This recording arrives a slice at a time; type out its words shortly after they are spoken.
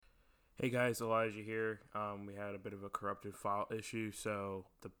Hey guys, Elijah here. We had a bit of a corrupted file issue, so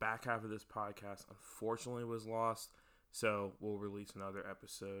the back half of this podcast unfortunately was lost. So we'll release another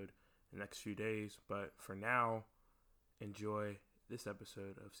episode in the next few days. But for now, enjoy this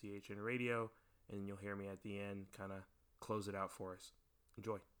episode of CHN Radio, and you'll hear me at the end kind of close it out for us.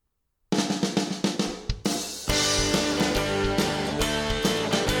 Enjoy.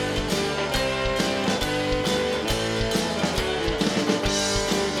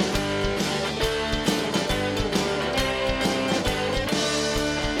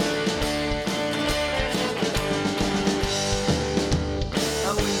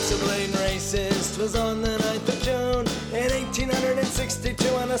 I went to Blaine races, 'twas on the 9th of June in 1862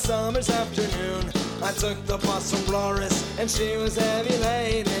 on a summer's afternoon. I took the bus from Floris and she was heavy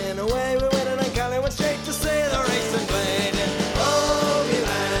laden. Away we went and I Cali went straight to see the racing blade. Oh, me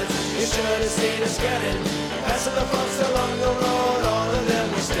lads, you should have seen us getting. Passing the folks along the road, all of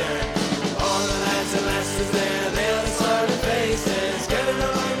them were staring. All the lads and lasses there, they had smiling faces, getting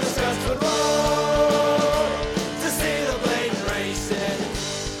along the Scotswood Road to see the Blaine racing.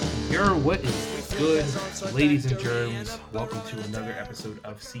 What is good, ladies and germs? Welcome to another episode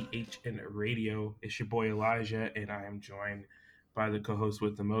of CHN Radio. It's your boy Elijah, and I am joined by the co-host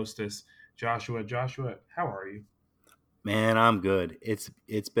with the mostest, Joshua. Joshua, how are you? Man, I'm good. It's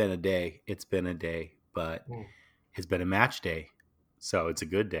been a day. But Mm. it's been a match day, so it's a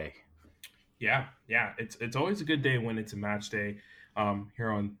good day. Yeah. It's always a good day when it's a match day. Here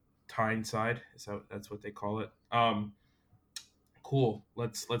on Tyneside, so that's what they call it. Cool.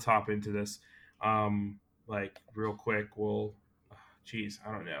 Let's hop into this. Like real quick.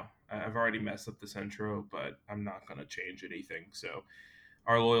 I don't know. I've already messed up this intro, but I'm not gonna change anything. So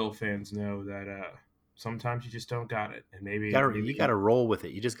our loyal fans know that sometimes you just don't got it, and maybe You gotta roll with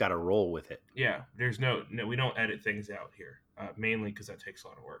it. You just gotta roll with it. yeah. There's no, we don't edit things out here, mainly because that takes a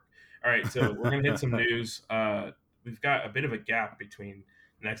lot of work. All right, so we're gonna hit some news. We've got a bit of a gap between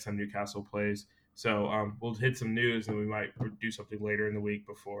the next time Newcastle plays. So we'll hit some news, and we might do something later in the week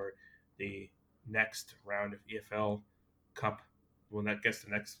before the next round of EFL Cup. Well, I guess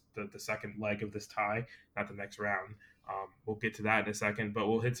the second leg of this tie, not the next round. We'll get to that in a second, but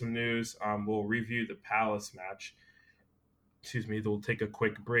we'll hit some news. We'll review the Palace match. Excuse me. We'll take a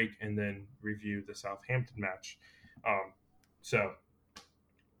quick break and then review the Southampton match. So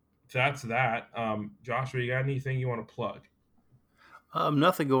that's that. Joshua, you got anything you want to plug?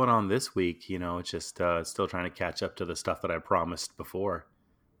 Nothing going on this week. It's just still trying to catch up to the stuff that I promised before.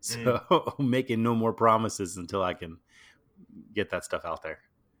 So making no more promises until I can get that stuff out there.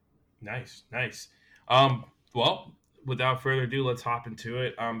 Nice. Well, without further ado, let's hop into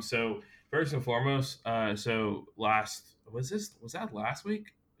it. So first and foremost, so was that last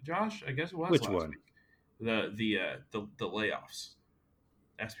week, Josh? I guess it was Which last one? week. The layoffs,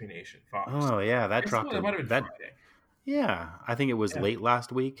 SB Nation, Fox. Oh yeah, that dropped. It might have been Friday. Yeah, I think it was late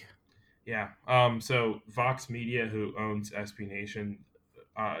last week. Yeah. So Vox Media, who owns SB Nation,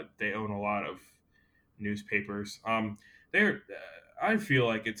 they own a lot of newspapers. I feel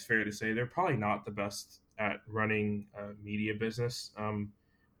like it's fair to say they're probably not the best at running a media business.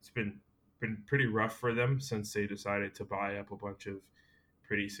 It's been pretty rough for them since they decided to buy up a bunch of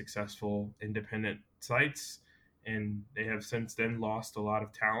pretty successful independent sites, and they have since then lost a lot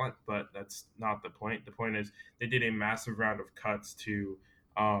of talent. But that's not the point. The point is they did a massive round of cuts to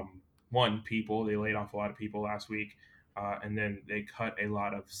people. They laid off a lot of people last week, and then they cut a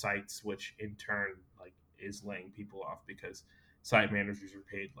lot of sites, which in turn is laying people off because site managers are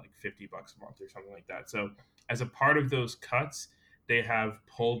paid like $50 a month or something like that. So as a part of those cuts, they have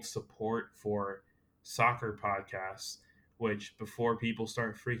pulled support for soccer podcasts, which before people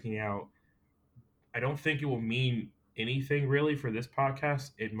start freaking out, I don't think it will mean anything really for this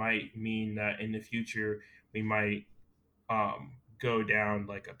podcast. It might mean that in the future we might go down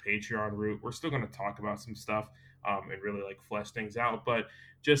like a Patreon route. We're still going to talk about some stuff and really like flesh things out, but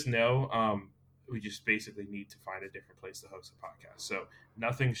just know we just basically need to find a different place to host a podcast. So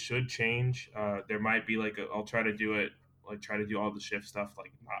nothing should change. There might be I'll try to do it, try to do all the shift stuff,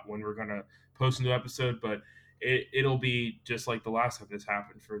 not when we're going to post a new episode, but it'll be just like the last time this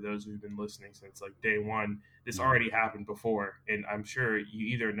happened. For those who've been listening since day one, this already happened before, and I'm sure you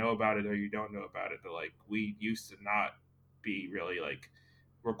either know about it or you don't know about it, but we used to not be really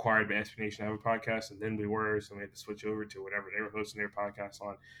required by SB Nation to have a podcast, and then we were, so we had to switch over to whatever they were hosting their podcast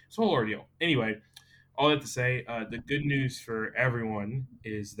on. It's a whole ordeal. Anyway, all that to say, the good news for everyone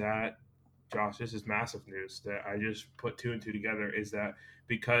is that, Josh, this is massive news that I just put two and two together, is that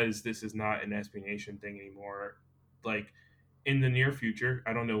because this is not an SB Nation thing anymore, in the near future,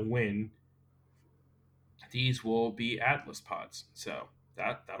 I don't know when, these will be Atlas pods. So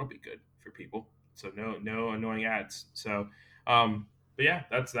that'll be good for people. So no annoying ads. So, but yeah,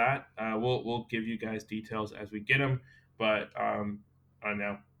 that's that. We'll give you guys details as we get them. But I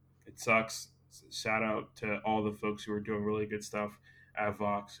know it sucks. Shout out to all the folks who are doing really good stuff at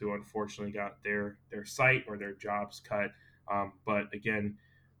Vox, who unfortunately got their site or their jobs cut. But again,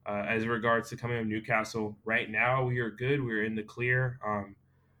 as regards to coming to Newcastle, right now we are good. We're in the clear.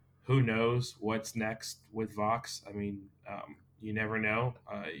 Who knows what's next with Vox? I mean, you never know.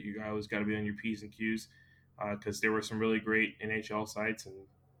 You always got to be on your P's and Q's because there were some really great NHL sites and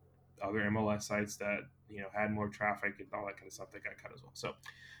other MLS sites that had more traffic and all that kind of stuff that got cut as well. So,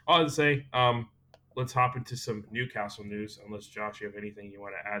 all I to say, let's hop into some Newcastle news. Unless Josh, you have anything you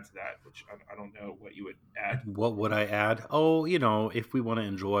want to add to that, which I don't know what you would add. What would I add? Oh, if we want to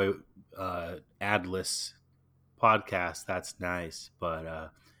enjoy adless podcasts, that's nice.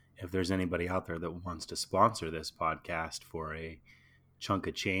 But if there's anybody out there that wants to sponsor this podcast for a chunk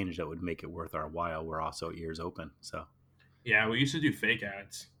of change that would make it worth our while, we're also ears open. So, yeah, we used to do fake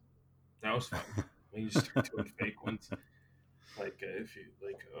ads. That was fun. We used to start doing fake ones. Like if you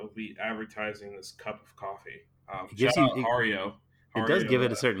I'll be advertising this cup of coffee. Shout out Hario. It does give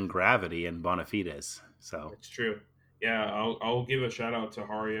it a certain gravity in Bonafides. So it's true. Yeah, I'll give a shout out to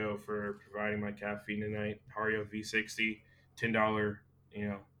Hario for providing my caffeine tonight. Hario V60, $10,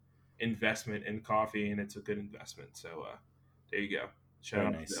 investment in coffee, and it's a good investment. So there you go.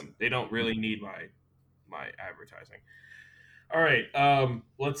 Shout out to them. They don't really need my advertising. All right,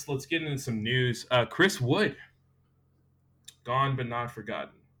 let's get into some news. Chris Wood, gone but not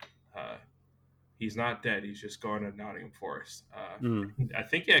forgotten. He's not dead. He's just gone to Nottingham Forest. I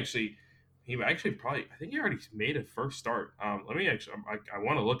think he already made a first start. Let me I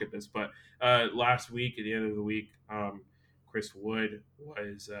want to look at this, but last week at the end of the week, Chris Wood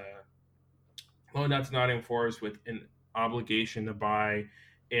was loaned out to Nottingham Forest with an obligation to buy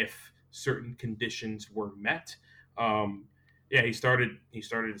if certain conditions were met. He started as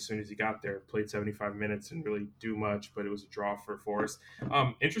soon as he got there, played 75 minutes and really do much, but it was a draw for Forest.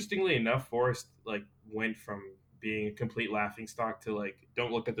 Interestingly enough, Forest went from being a complete laughingstock to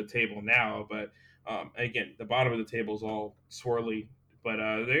don't look at the table now, but again, the bottom of the table is all swirly, but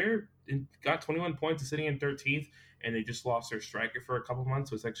they're got 21 points and sitting in 13th, and they just lost their striker for a couple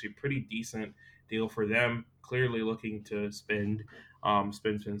months, so it's actually a pretty decent deal for them. Clearly looking to spend.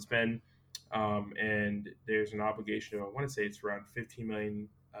 And there's an obligation of, I want to say it's around 15 million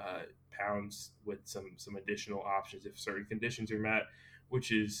pounds with some additional options if certain conditions are met,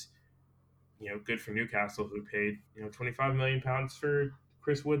 which is good for Newcastle, who paid 25 million pounds for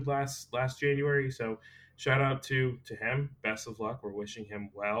Chris Wood last January. So shout out to him. Best of luck. We're wishing him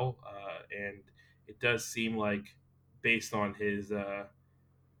well, and it does seem like based on his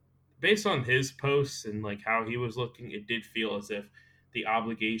posts and how he was looking, it did feel as if the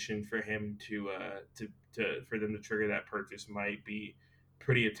obligation for him for them to trigger that purchase might be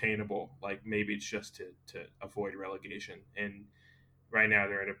pretty attainable. Maybe it's just to avoid relegation. And right now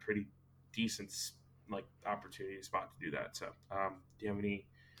they're in a pretty decent opportunity spot to do that. So, do you have any?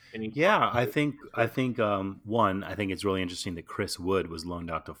 Yeah, I think one, I think it's really interesting that Chris Wood was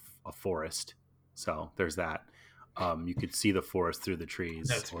loaned out to a Forest. So there's that. You could see the forest through the trees.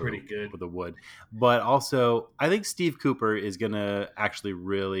 That's pretty good. With the wood. But also, I think Steve Cooper is going to actually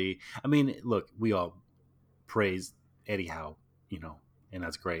really... I mean, look, we all praise Eddie Howe, and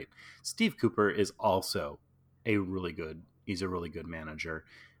that's great. Steve Cooper is also he's a really good manager.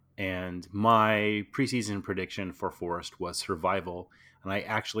 And my preseason prediction for Forest was survival. And I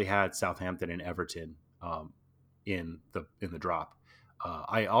actually had Southampton and Everton in the drop.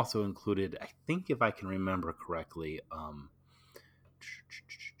 I also included, I think if I can remember correctly,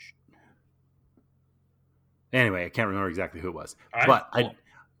 anyway, I can't remember exactly who it was, but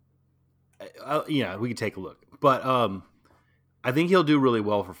we can take a look. But I think he'll do really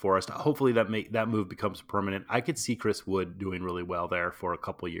well for Forest. Hopefully that move becomes permanent. I could see Chris Wood doing really well there for a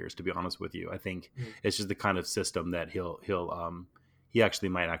couple of years, to be honest with you. I think it's just the kind of system that he actually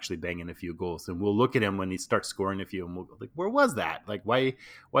might bang in a few goals, and we'll look at him when he starts scoring a few, and we'll go, where was that? Why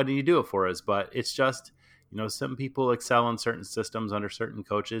did you do it for us? But it's just, some people excel in certain systems under certain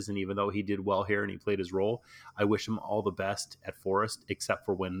coaches, and even though he did well here and he played his role, I wish him all the best at Forest, except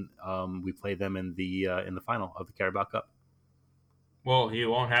for when we play them in the final of the Carabao Cup. Well,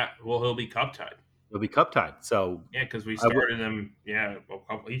 he'll be cup tied. He'll be cup tied. So yeah, because we started him. Yeah,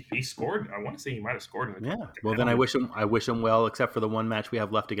 he scored. I want to say he might have scored in the cup. Well, then I wish him well, except for the one match we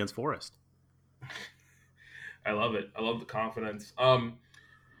have left against Forest. I love it. I love the confidence.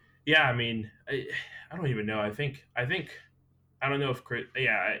 Yeah, I mean, I don't even know. I don't know if Chris.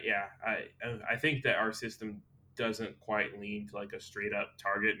 Yeah. I think that our system doesn't quite lean to like a straight up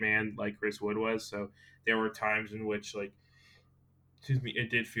target man like Chris Wood was. So there were times in which it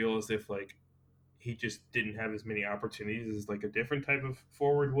did feel as if like he just didn't have as many opportunities as like a different type of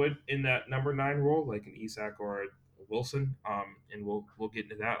forward would in that number 9 role, like an Isak or a Wilson. And we'll get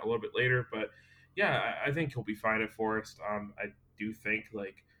into that a little bit later. But yeah, I think he'll be fine at Forest. I do think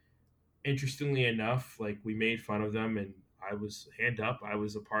like interestingly enough, like we made fun of them and I was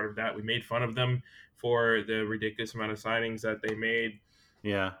a part of that. We made fun of them for the ridiculous amount of signings that they made.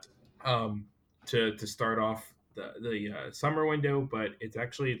 Yeah. To start off the summer window, but it's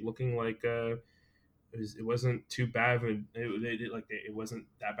actually looking like it wasn't too bad. It wasn't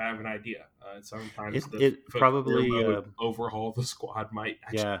that bad of an idea. Sometimes it probably overhaul the squad might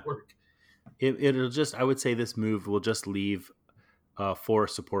actually work. It'll just, I would say this move will just leave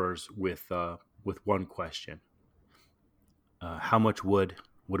Forest supporters with one question. How much wood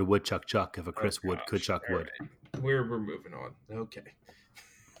would a woodchuck chuck if a Chris Wood could chuck wood? Right. We're moving on. Okay.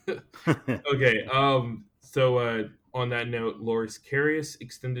 Okay. So on that note, Loris Karius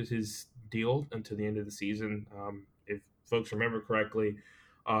extended his deal until the end of the season. If folks remember correctly,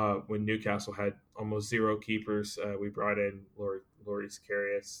 when Newcastle had almost 0 keepers, we brought in Loris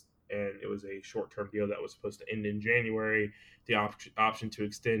Karius, and it was a short-term deal that was supposed to end in January. The option to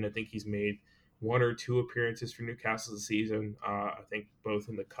extend, I think he's made 1 or 2 appearances for Newcastle this season. I think both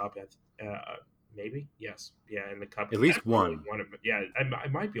in the Cup, maybe, yes, yeah, in the Cup. At least one. Yeah, I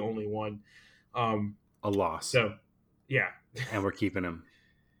might be only one. A loss. So, yeah. And we're keeping him.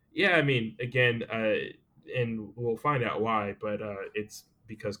 Yeah, I mean, again, and we'll find out why, but it's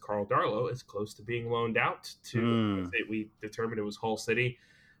because Carl Darlow is close to being loaned out to, we determined it was Hull City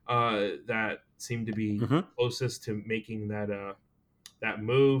that seemed to be closest to making that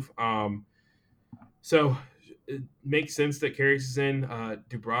move. So it makes sense that Karius is in.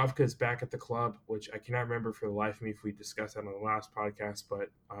 Dubravka is back at the club, which I cannot remember for the life of me if we discussed that on the last podcast. But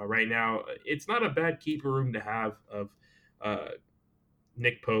right now, it's not a bad keeper room to have of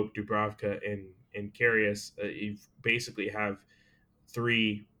Nick Pope, Dubravka, and Karius. You basically have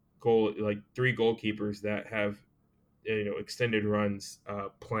 3 goalkeepers that have extended runs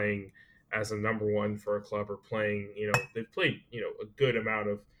playing as a number 1 for a club, or playing they've played a good amount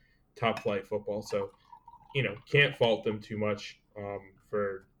of top flight football, so can't fault them too much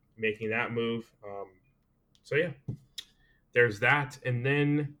for making that move. So yeah, there's that. And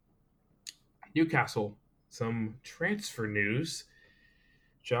then Newcastle, some transfer news.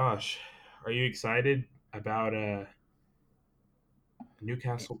 Josh, are you excited about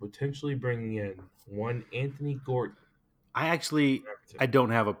Newcastle potentially bringing in one Anthony Gordon? I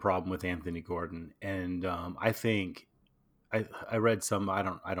don't have a problem with Anthony Gordon, and I think I read some, I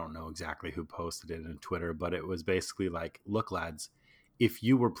don't know exactly who posted it on Twitter, but it was basically like, look, lads, if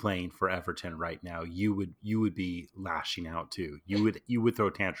you were playing for Everton right now, you would be lashing out too. You would throw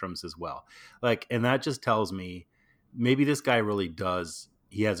tantrums as well. Like, and that just tells me maybe this guy really does.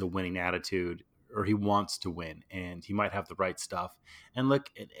 He has a winning attitude, or he wants to win, and he might have the right stuff. And look,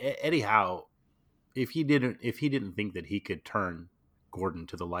 Eddie Howe, if he didn't think that he could turn Gordon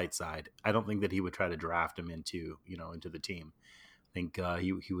to the light side, I don't think that he would try to draft him into the team. I think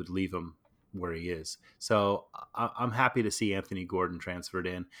he would leave him where he is. So I'm happy to see Anthony Gordon transferred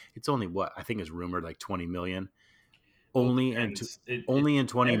in. It's only what I think is rumored like 20 million. Only in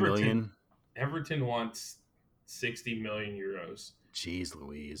 20 million. Everton wants 60 million euros. Jeez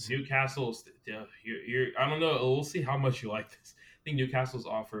Louise. Newcastle's, I don't know. We'll see how much you like this. I think Newcastle's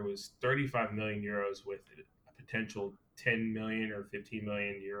offer was 35 million euros with a potential 10 million or 15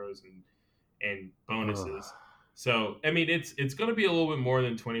 million euros and bonuses. So, I mean, it's going to be a little bit more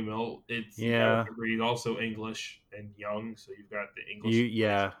than 20 mil. It's, he's also English and young, so you've got the English.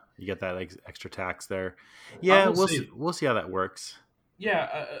 You get that extra tax there. Yeah, we'll see how that works.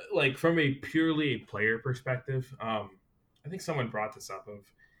 Yeah, like from a purely player perspective, I think someone brought this up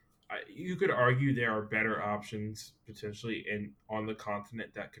you could argue there are better options potentially on the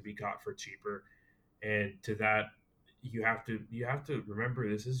continent that could be got for cheaper, and to that you have to remember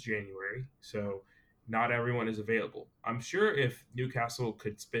this is January, so not everyone is available. I'm sure if Newcastle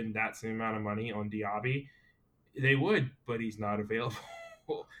could spend that same amount of money on Diaby, they would, but he's not available.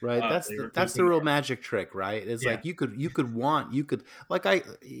 Right, that's the real magic trick, right? It's like you could like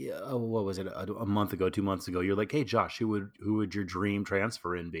what was it, a month ago, 2 months ago? You're like, hey Josh, who would your dream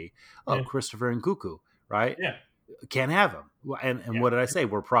transfer in be? Oh, Christopher Nkunku, right? Yeah, can't have him. And what did I say?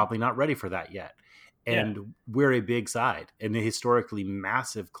 We're probably not ready for that yet. And we're a big side and a historically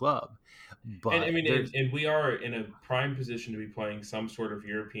massive club. But and we are in a prime position to be playing some sort of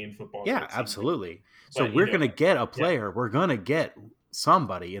European football. Yeah, absolutely. So we're going to get a player. We're going to get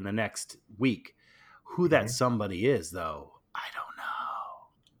somebody in the next week Who that somebody is, though, I don't know.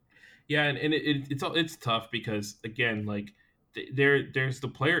 Yeah, and it's tough because again, like there's the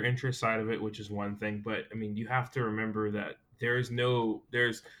player interest side of it, which is one thing, but I mean you have to remember that there's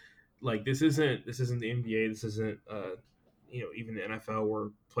like this isn't the NBA, this isn't even the NFL where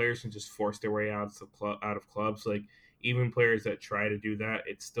players can just force their way out of clubs. Like even players that try to do that,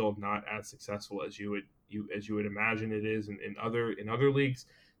 it's still not as successful as you would imagine it is in other leagues.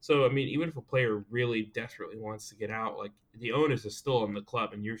 So I mean, even if a player really desperately wants to get out, like the onus is still on the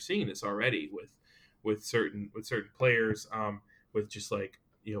club, and you're seeing this already with certain players, with just like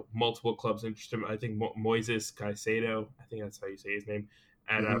multiple clubs interested. I think Moises Caicedo, I think that's how you say his name,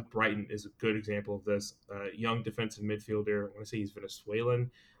 at Brighton is a good example of this. Young defensive midfielder. I want to say he's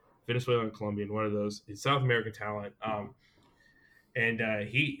Venezuelan, Colombian, one of those. He's South American talent. And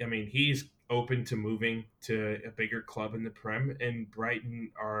he's open to moving to a bigger club in the Prem, and Brighton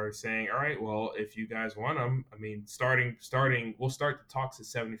are saying, all right, well, if you guys want him, I mean, we'll start the talks at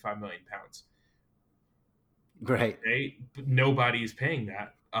 £75 million. Great. Okay? But nobody's paying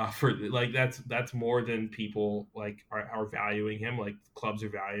that for like that's more than people like are valuing him. Like clubs are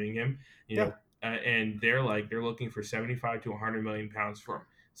valuing him, know, and they're looking for 75 to 100 million pounds for him.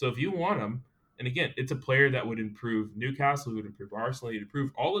 So if you want him. And again, it's a player that would improve Newcastle, would improve Arsenal, would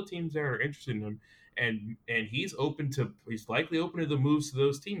improve all the teams that are interested in him. And he's likely open to the moves to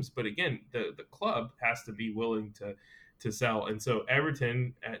those teams. But again, the club has to be willing to sell. And so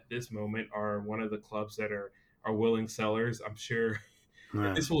Everton at this moment are one of the clubs that are willing sellers. I'm sure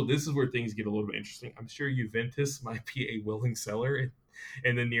this is where things get a little bit interesting. I'm sure Juventus might be a willing seller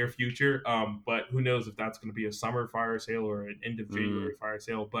in the near future. But who knows if that's going to be a summer fire sale or an end of January fire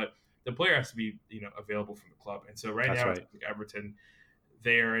sale. But the player has to be, available from the club. And so now, right. Everton,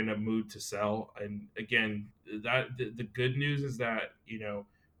 they are in a mood to sell. And again, that the good news is that,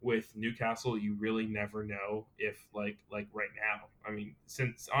 with Newcastle, you really never know if like right now, I mean,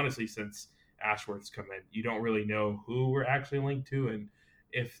 since Ashworth's come in, you don't really know who we're actually linked to and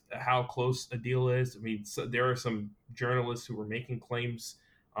how close a deal is. I mean, so there are some journalists who were making claims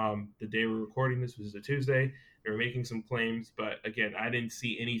the day we're recording this, was a Tuesday. They were making some claims, but again, I didn't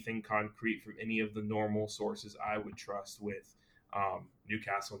see anything concrete from any of the normal sources I would trust with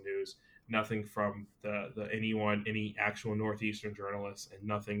Newcastle news. Nothing from any actual Northeastern journalists, and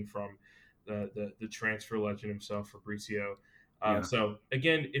nothing from the transfer legend himself, Fabrizio. So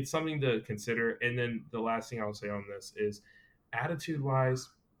again, it's something to consider. And then the last thing I'll say on this is, attitude-wise,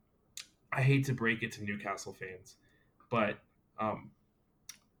 I hate to break it to Newcastle fans, but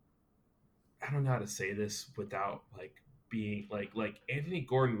I don't know how to say this without like being like Anthony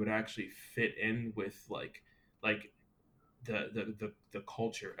Gordon would actually fit in with like the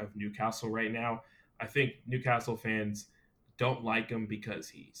culture of Newcastle right now. I think Newcastle fans don't like him because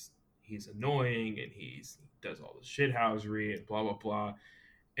he's annoying and he does all the shithousery and blah blah blah.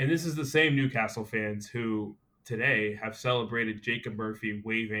 And this is the same Newcastle fans who today have celebrated Jacob Murphy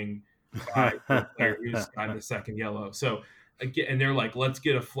waving by the player who's gotten the second yellow. So again, and they're like, let's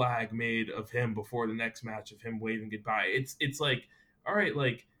get a flag made of him before the next match of him waving goodbye. It's like, all right,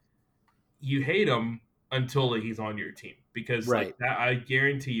 like you hate him until he's on your team, because like that, I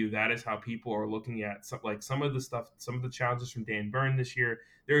guarantee you that is how people are looking at some of the stuff, some of the challenges from Dan Burn this year.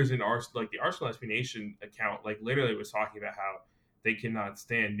 There's the Arsenal SB Nation account, like literally was talking about how they cannot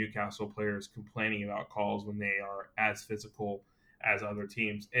stand Newcastle players complaining about calls when they are as physical as other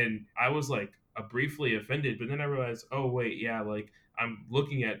teams. And I was like, briefly offended, but then I realized, oh wait, yeah, like I'm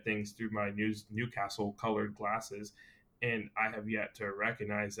looking at things through my Newcastle colored glasses, and I have yet to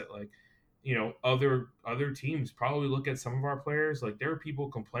recognize that like other teams probably look at some of our players, like there are people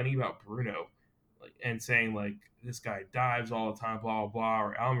complaining about Bruno, like and saying like this guy dives all the time, blah blah blah,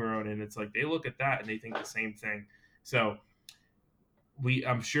 or Almiron, and it's like they look at that and they think the same thing. So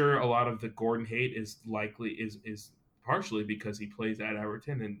I'm sure a lot of the Gordon hate is partially because he plays at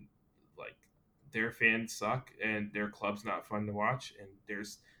Everton, and like their fans suck and their club's not fun to watch, and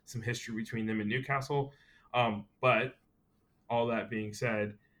there's some history between them and Newcastle. But all that being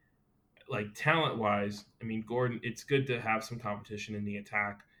said, like talent wise, I mean, Gordon, it's good to have some competition in the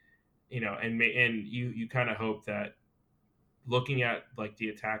attack, and you kind of hope that looking at like the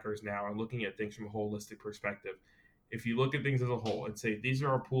attackers now and looking at things from a holistic perspective, if you look at things as a whole and say, these are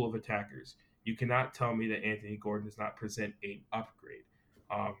our pool of attackers, you cannot tell me that Anthony Gordon does not present an upgrade,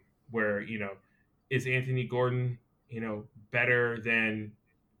 where, is Anthony Gordon, better than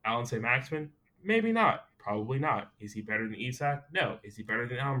Alan St. Maximin? Maybe not. Probably not. Is he better than Isak? No. Is he better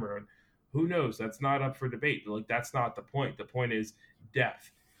than Almiron? Who knows? That's not up for debate. Like, that's not the point. The point is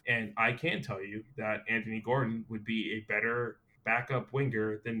depth. And I can tell you that Anthony Gordon would be a better backup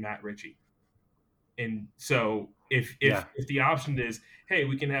winger than Matt Ritchie. And so if the option is, hey,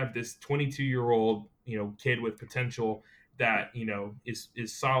 we can have this 22-year-old, kid with potential that, is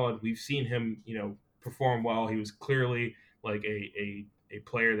solid. We've seen him, perform well. He was clearly like a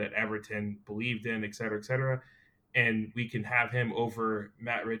player that Everton believed in, et cetera, et cetera. And we can have him over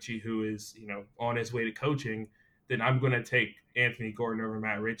Matt Ritchie, who is, on his way to coaching, then I'm going to take Anthony Gordon over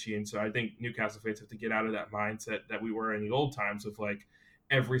Matt Ritchie. And so I think Newcastle fans have to get out of that mindset that we were in the old times of like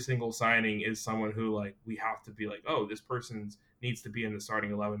every single signing is someone who like we have to be like, oh, this person needs to be in the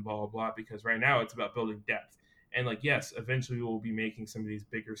starting 11, blah, blah, blah. Because right now it's about building depth. And like, yes, eventually we will be making some of these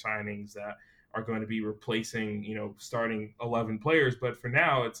bigger signings that are going to be replacing, starting 11 players. But for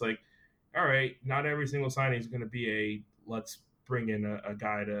now, it's like, all right, not every single signing is going to be a let's bring in a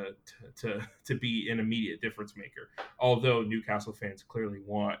guy to be an immediate difference maker. Although Newcastle fans clearly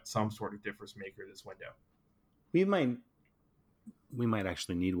want some sort of difference maker this window. We might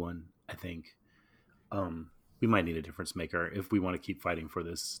actually need one. I think we might need a difference maker if we want to keep fighting for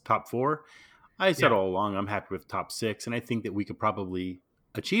this top 4. I said all along I'm happy with top 6, and I think that we could probably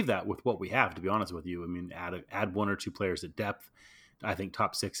achieve that with what we have. To be honest with you, I mean, add 1 or 2 players at depth. I think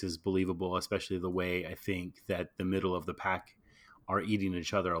top 6 is believable, especially the way I think that the middle of the pack are eating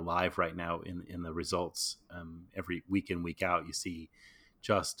each other alive right now in the results. Every week in, week out, you see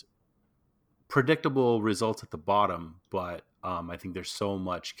just predictable results at the bottom, but I think there's so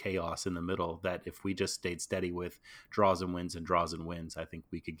much chaos in the middle that if we just stayed steady with draws and wins, I think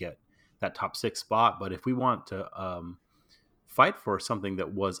we could get that top 6 spot. But if we want to fight for something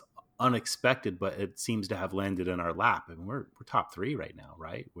that was unexpected, but it seems to have landed in our lap, I mean, we're top 3 right now,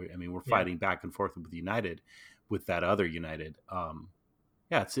 right? We're fighting back and forth with United, with that other United.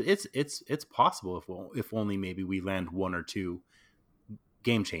 It's possible if only maybe we land 1 or 2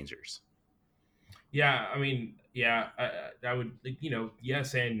 game changers. Yeah, I mean, I would,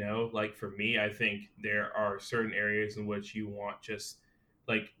 yes and no. Like for me, I think there are certain areas in which you want just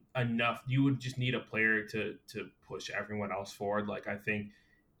like enough. You would just need a player to push everyone else forward. Like I think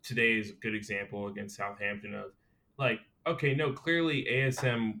today is a good example against Southampton of like, okay, no, clearly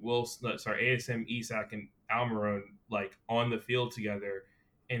ASM, Isak, and Almiron like on the field together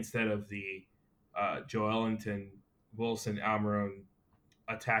instead of the Joelinton, Wilson, Almiron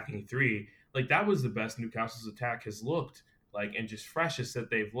attacking 3. Like that was the best Newcastle's attack has looked like, and just freshest that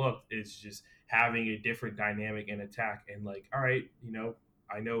they've looked is just having a different dynamic in attack. And like, all right,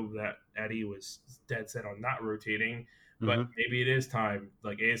 I know that Eddie was dead set on not rotating, but maybe it is time.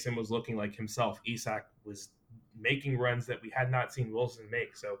 Like ASM was looking like himself. Isak was making runs that we had not seen Wilson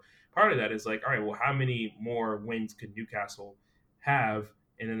make. So part of that is like, all right, well, how many more wins could Newcastle have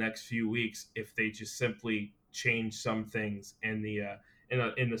in the next few weeks if they just simply change some things in the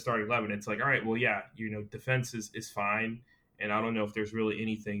starting 11? It's like, all right, well, yeah, defense is fine. And I don't know if there's really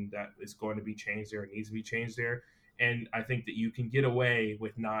anything that is going to be changed there or needs to be changed there. And I think that you can get away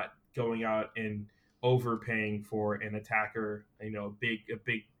with not going out and overpaying for an attacker, a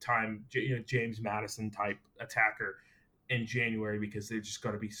big time, James Maddison type attacker in January, because they're just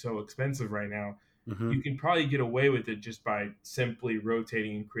going to be so expensive right now. You can probably get away with it just by simply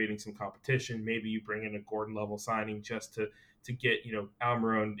rotating and creating some competition. Maybe you bring in a Gordon level signing just to get,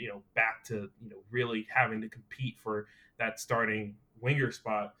 Almiron, back to, really having to compete for that starting winger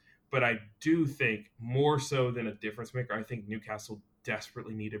spot. But I do think more so than a difference maker, I think Newcastle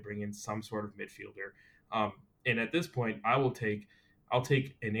desperately need to bring in some sort of midfielder. And at this point, I'll take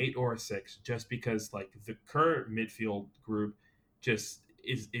an 8 or a 6 just because like the current midfield group just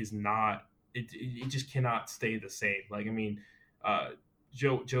is not, it just cannot stay the same. Like, I mean,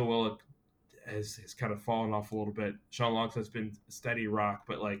 Joe Willock has kind of fallen off a little bit. Sean Longs has been a steady rock,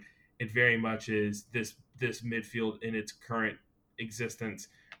 but like it very much is this midfield in its current existence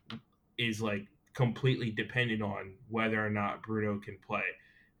is like completely dependent on whether or not Bruno can play.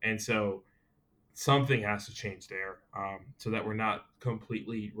 And so something has to change there, so that we're not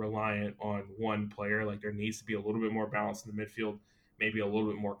completely reliant on one player. Like there needs to be a little bit more balance in the midfield, maybe a little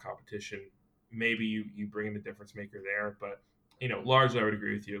bit more competition. Maybe you bring in a difference maker there, but largely I would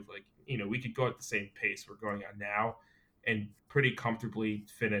agree with you. Of like, we could go at the same pace we're going on now and pretty comfortably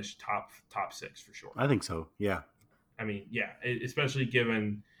finish top 6 for sure. I think so. Yeah. I mean, yeah, especially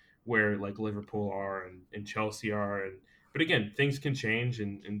given where like Liverpool are and Chelsea are. But again, things can change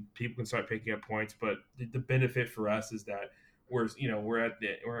and people can start picking up points. But the benefit for us is that we're at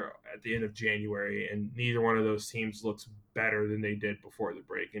the end of January and neither one of those teams looks better than they did before the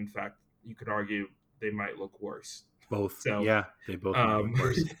break. In fact, you could argue they might look worse. Both. So, yeah, they both look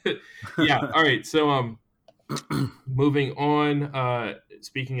worse. Yeah. All right. So moving on,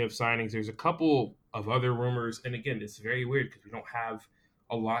 speaking of signings, there's a couple of other rumors. And again, it's very weird because we don't have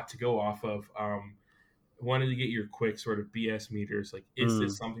a lot to go off of. wanted to get your quick sort of BS meters. Like, is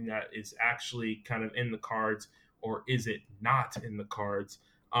this something that is actually kind of in the cards, or is it not in the cards?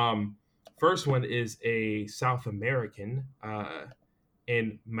 First one is a South American,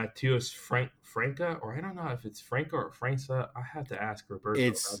 and Matheus Franca, or I don't know if it's Franca or Franca. I have to ask Roberto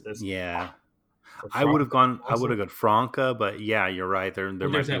about this. Yeah. I would have gone Franca, but yeah, you're right. There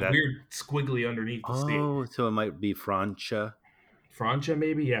might there's be that weird squiggly underneath the state. Oh, so it might be Francia. Francia,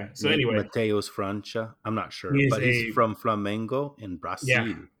 maybe, yeah. So anyway, Mateus Francia. I'm not sure, but he's from Flamengo in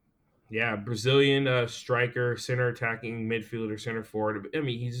Brazil. Yeah, Brazilian striker, center attacking midfielder, center forward. I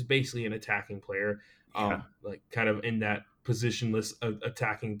mean, he's basically an attacking player, like kind of in that positionless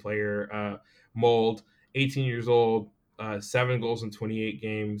attacking player mold. 18 years old, 7 goals in 28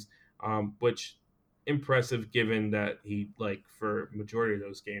 games, which impressive given that he, like, for majority of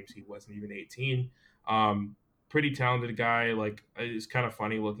those games he wasn't even 18. Pretty talented guy. Like, it's kind of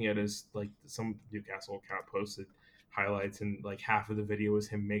funny looking at his, like, some Newcastle account posted highlights, and like half of the video was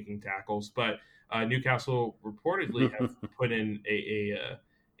him making tackles. But Newcastle reportedly have put in a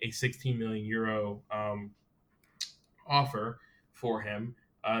 16 million euro offer for him.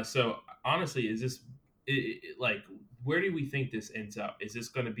 So honestly, is this like, where do we think this ends up? Is this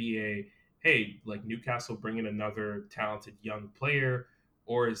going to be hey, like Newcastle bringing another talented young player,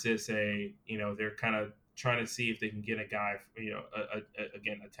 or is this they're kind of trying to see if they can get a guy,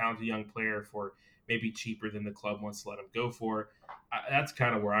 a talented young player for maybe cheaper than the club wants to let him go for? That's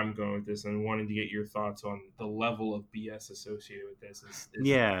kind of where I'm going with this, and wanting to get your thoughts on the level of BS associated with this. Is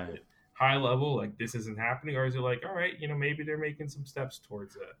it high level, like this isn't happening, or is it like, all right, maybe they're making some steps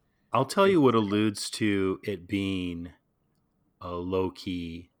towards it? I'll tell you what alludes to it being a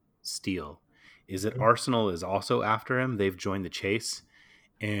low-key steal is that Arsenal is also after him. They've joined the chase,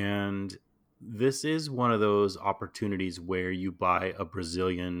 and this is one of those opportunities where you buy a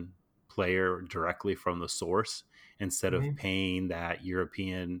Brazilian player directly from the source instead of paying that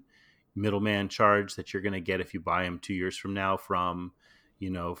European middleman charge that you're going to get if you buy him 2 years from now from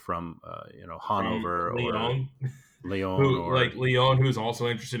Hanover or Lyon, like Lyon, who's also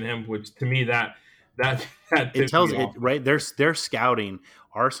interested in him. Which to me, that it tells it right. They're scouting,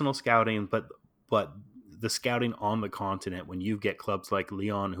 Arsenal scouting, but the scouting on the continent. When you get clubs like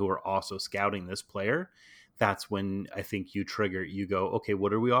Lyon who are also scouting this player, that's when I think you go, okay,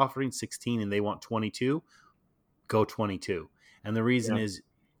 what are we offering? 16, and they want 22. Go 22. And the reason is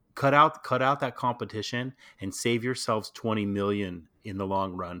cut out that competition and save yourselves 20 million in the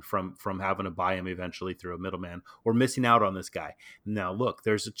long run from having to buy him eventually through a middleman or missing out on this guy. Now, look,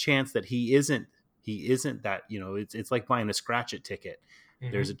 there's a chance that he isn't that, it's like buying a scratch it ticket.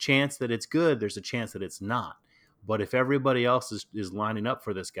 There's a chance that it's good. There's a chance that it's not. But if everybody else is lining up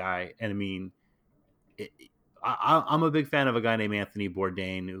for this guy, and I mean, I'm a big fan of a guy named Anthony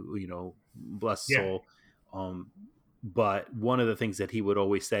Bourdain, who, bless his soul. But one of the things that he would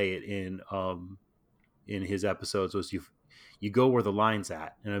always say in his episodes was you go where the line's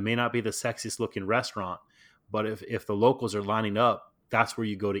at, and it may not be the sexiest looking restaurant, but if the locals are lining up, that's where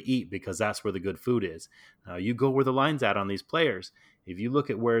you go to eat because that's where the good food is. You go where the line's at on these players. If you look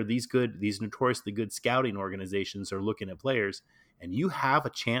at where these notoriously good scouting organizations are looking at players, and you have a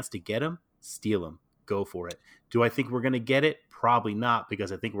chance to get them, steal them. Go for it. Do I think we're going to get it? Probably not,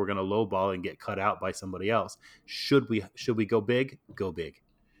 because I think we're going to lowball and get cut out by somebody else. Should we go big? Go big.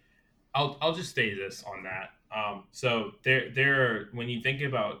 I'll just say this on that. So there, when you think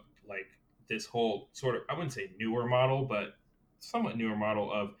about like this whole sort of, I wouldn't say newer model, but somewhat newer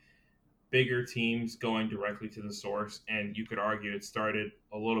model of bigger teams going directly to the source, and you could argue it started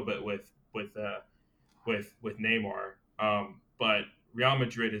a little bit with Neymar, but Real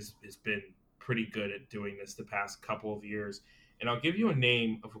Madrid has been pretty good at doing this the past couple of years. And I'll give you a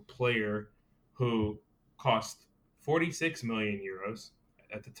name of a player who cost 46 million euros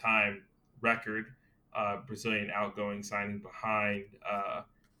at the time, record Brazilian outgoing signing behind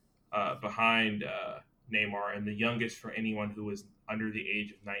Neymar, and the youngest for anyone who was under the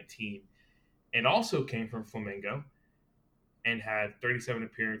age of 19, and also came from Flamengo and had 37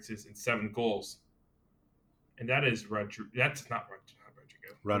 appearances and 7 goals. And that is that's not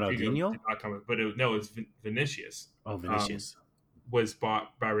Ronaldinho? But it's Vinicius. Oh, Vinicius. Was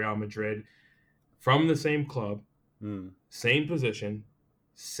bought by Real Madrid from the same club, same position,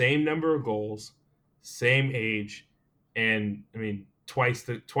 same number of goals, same age, and I mean twice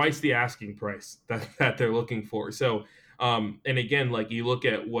the asking price that they're looking for. So, and again, like you look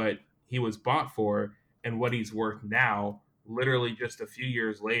at what he was bought for and what he's worth now, literally just a few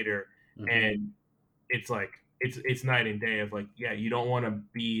years later, and it's like it's night and day of like, yeah, you don't want to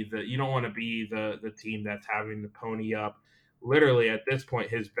be the team that's having the pony up. Literally at this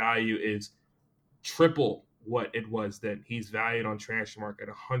point, his value is triple what it was then. He's valued on Transfermarkt at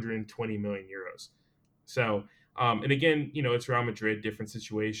 120 million euros. So, and again, it's Real Madrid, different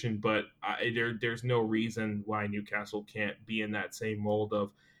situation, but there's no reason why Newcastle can't be in that same mold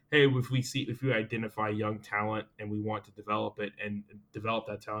of, hey, if we identify young talent and we want to develop it and develop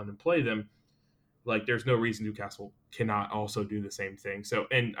that talent and play them, like there's no reason Newcastle cannot also do the same thing. So,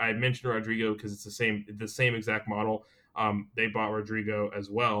 and I mentioned Rodrigo because it's the same exact model. They bought Rodrigo as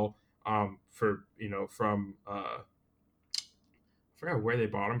well for from I forgot where they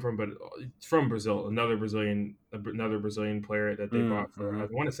bought him from, but it's from Brazil. Another Brazilian player that they bought for I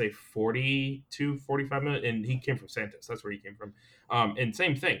want to say 45 million, and he came from Santos. That's where he came from. And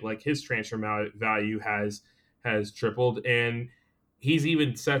same thing, like his transfer value has tripled, and he's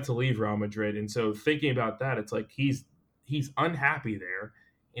even set to leave Real Madrid. And so thinking about that, it's like he's unhappy there,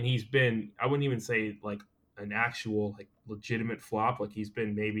 and he's been, I wouldn't even say like an actual like legitimate flop. Like he's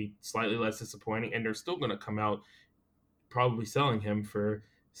been maybe slightly less disappointing, and they're still going to come out probably selling him for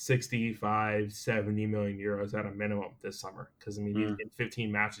 65-70 million euros at a minimum this summer. Because I mean, in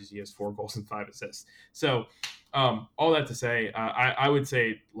 15 matches, he has 4 goals and 5 assists. So all that to say, I would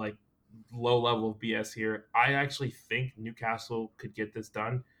say like low level of BS here. I actually think Newcastle could get this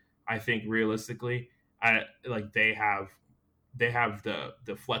done. I think realistically, they have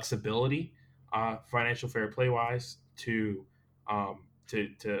the flexibility, financial fair play wise, to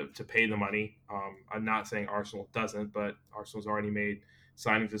pay the money. I'm not saying Arsenal doesn't, but Arsenal's already made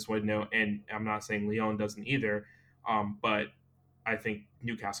signings this window, and I'm not saying Lyon doesn't either. But I think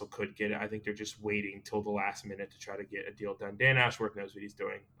Newcastle could get it. I think they're just waiting till the last minute to try to get a deal done. Dan Ashworth knows what he's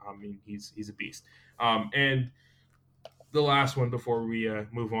doing. I mean, he's a beast. And the last one before we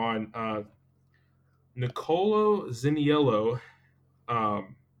move on, Nicolo Zaniolo,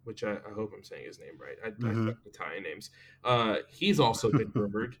 which I hope I'm saying his name right. I fuck Italian names. He's also been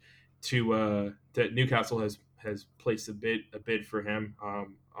rumored that Newcastle has placed a bid for him.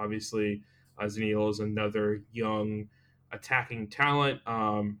 Obviously, Zaniolo is another young attacking talent,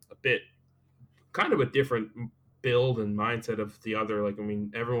 a bit kind of a different build and mindset of the other. Like, I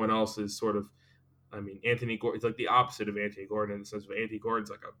mean, everyone else is sort of, I mean, Anthony Gordon, it's like the opposite of Anthony Gordon in the sense of Anthony Gordon's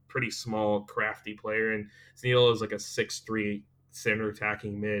like a pretty small, crafty player, and Zaniolo is like a 6'3" center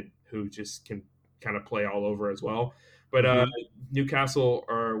attacking mid who just can kind of play all over as well. But Newcastle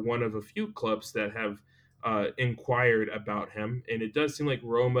are one of a few clubs that have inquired about him, and it does seem like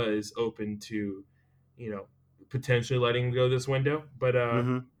Roma is open to, potentially letting him go this window. But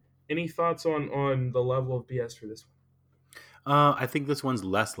any thoughts on the level of BS for this one? I think this one's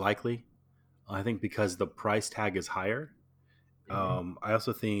less likely. I think because the price tag is higher. I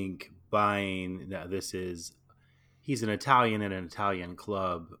also think buying he's an Italian in an Italian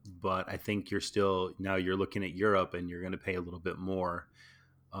club, but I think you're looking at Europe and you're going to pay a little bit more.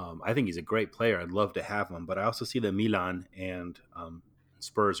 I think he's a great player. I'd love to have him, but I also see that Milan and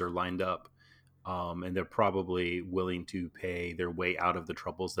Spurs are lined up. And they're probably willing to pay their way out of the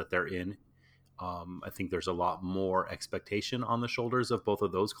troubles that they're in. I think there's a lot more expectation on the shoulders of both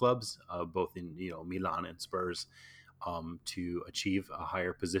of those clubs, both in Milan and Spurs, to achieve a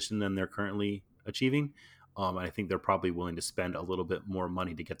higher position than they're currently achieving. And I think they're probably willing to spend a little bit more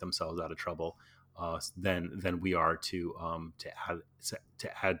money to get themselves out of trouble than we are to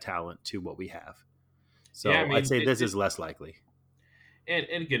add talent to what we have. So yeah, I'd say this is less likely. And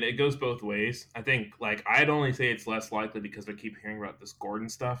again, it goes both ways. I think, like, I'd only say it's less likely because I keep hearing about this Gordon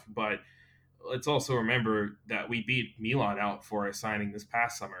stuff. But let's also remember that we beat Milan out for a signing this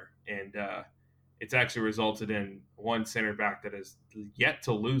past summer. And it's actually resulted in one center back that has yet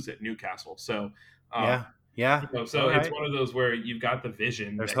to lose at Newcastle. So, yeah. So it's one of those where you've got the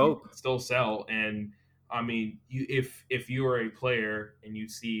vision. There's that hope. You can still sell. And, I mean, if you are a player and you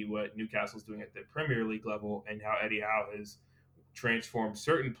see what Newcastle's doing at the Premier League level and how Eddie Howe has transform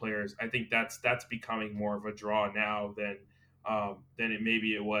certain players, I think that's becoming more of a draw now than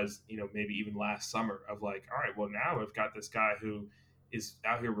it was, maybe even last summer, of like, all right, well, now we've got this guy who is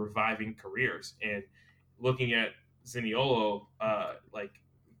out here reviving careers. And looking at Zaniolo, like,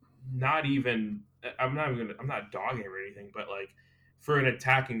 I'm not dogging or anything, but like, for an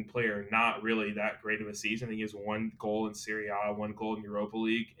attacking player, not really that great of a season. I think he has 1 goal in Serie A, 1 goal in Europa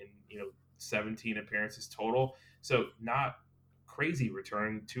League, and 17 appearances total. So not crazy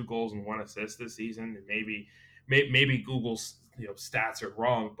return, 2 goals and 1 assist this season. And maybe Google's stats are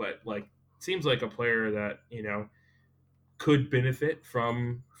wrong, but like, seems like a player that could benefit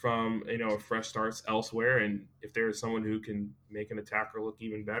from a fresh starts elsewhere. And if there is someone who can make an attacker look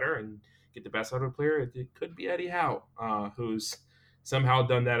even better and get the best out of a player, it could be Eddie Howe, who's somehow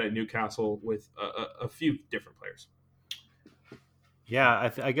done that at Newcastle with a few different players.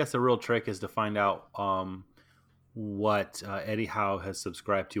 Yeah, I guess the real trick is to find out what Eddie Howe has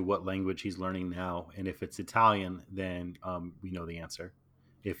subscribed to, what language he's learning now, and if it's Italian, then we know the answer.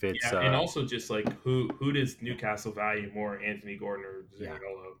 If it's Yeah, and also just like who does Newcastle value more, Anthony Gordon or yeah,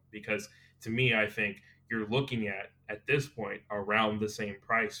 Zaniolo? Because to me, I think you're looking at this point around the same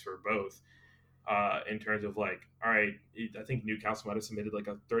price for both. In terms of like, all right, I think Newcastle might have submitted like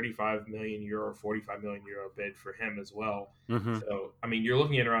a 35 million euro, 45 million euro bid for him as well. hmm So I mean, you're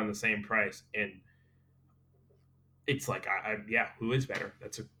looking at around the same price, and it's like, yeah, who is better?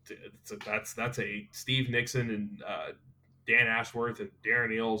 That's a Steve Nixon and Dan Ashworth and Darren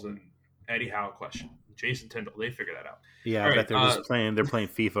Eales and Eddie Howe question. Jason Tyndall, they figure that out. yeah. All I right, bet they're just playing. They're playing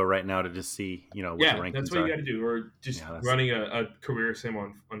FIFA right now to just see what the yeah, rankings that's what you are. got to do, or just running a career sim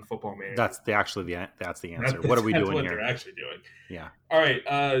on Football Manager. That's the answer. What are we that's doing what here? They're actually doing. Yeah. All right,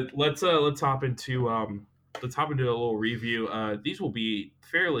 let's hop into a little review. These will be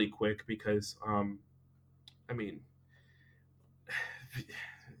fairly quick because I mean,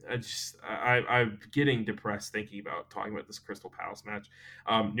 I'm getting depressed thinking about talking about this Crystal Palace match.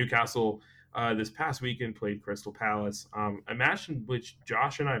 Newcastle this past weekend played Crystal Palace, a match in which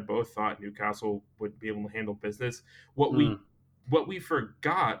Josh and I both thought Newcastle would be able to handle business. What we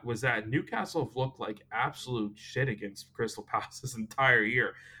forgot was that Newcastle have looked like absolute shit against Crystal Palace this entire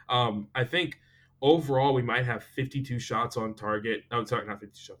year. I think overall we might have 52 shots on target. Oh, sorry, not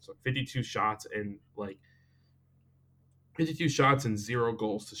 52 shots. 52 shots and like 52 shots and 0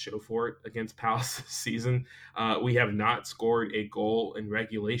 goals to show for it against Palace this season. We have not scored a goal in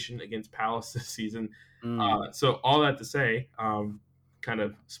regulation against Palace this season. So all that to say, kind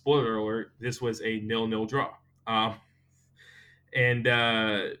of spoiler alert, this was a 0-0 draw.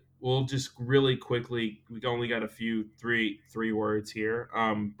 And we'll just really quickly, we only got a few three words here,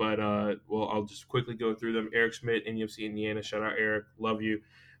 but I'll just quickly go through them. Eric Schmidt, NFC Indiana, shout out Eric, love you.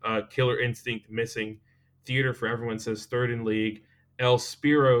 Killer Instinct missing. Theater for Everyone says third in league. El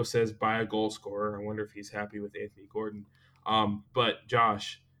Spiro says buy a goal scorer. I wonder if he's happy with Anthony Gordon. But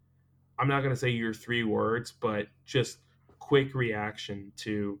Josh, I'm not going to say your 3 words, but just quick reaction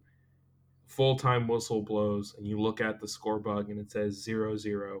to full-time whistle blows and you look at the score bug and it says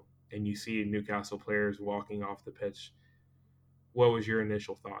 0-0 and you see Newcastle players walking off the pitch. What was your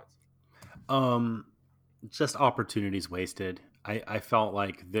initial thoughts? Just opportunities wasted. I felt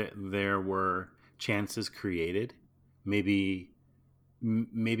like there were chances created, maybe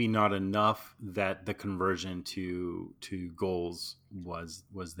not enough that the conversion to goals was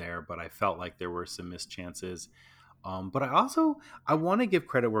there, but I felt like there were some missed chances. But I want to give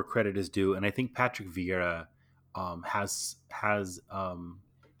credit where credit is due, and I think Patrick Vieira has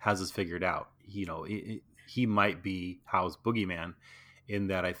us figured out. He might be Howe's boogeyman in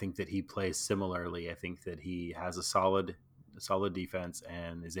that I think that he plays similarly. I think that he has a solid defense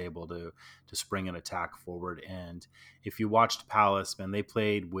and is able to spring an attack forward. And if you watched Palace, man, they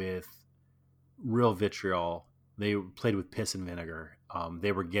played with real vitriol. They played with piss and vinegar.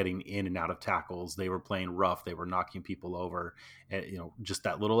 They were getting in and out of tackles. They were playing rough. They were knocking people over. And, just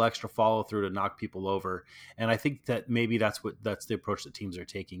that little extra follow through to knock people over. And I think that maybe that's the approach that teams are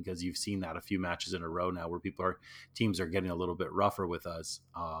taking, because you've seen that a few matches in a row now where teams are getting a little bit rougher with us.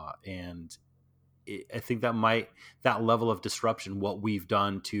 And I think that level of disruption, what we've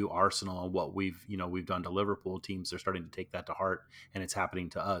done to Arsenal and what we've done to Liverpool, teams are starting to take that to heart, and it's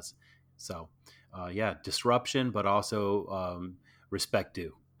happening to us. So, disruption, but also respect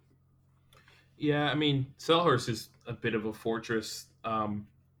due. Yeah, I mean, Selhurst is a bit of a fortress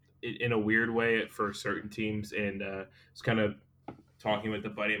in a weird way for certain teams, and I was kind of talking with a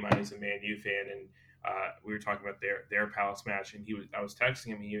buddy of mine who's a Man U fan, and we were talking about their Palace match, and I was texting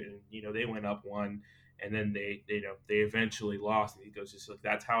him, and they went up 1, and then they eventually lost, and he goes, just like,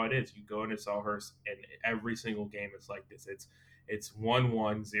 that's how it is. You go into Selhurst, and every single game it's like this. It's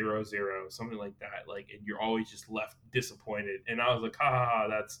 1-1, 0-0, something like that. Like, and you're always just left disappointed. And I was like,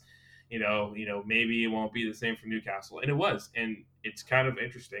 that's, maybe it won't be the same for Newcastle, and it was, and it's kind of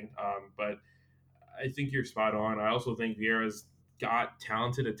interesting. But I think you're spot on. I also think Vieira's got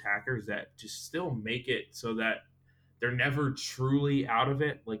talented attackers that just still make it so that they're never truly out of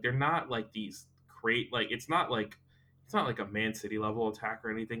it. Like, they're not like these great, like, it's not like a Man City level attack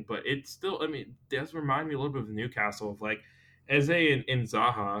or anything, but it's still, I mean, it does remind me a little bit of Newcastle, of like Eze and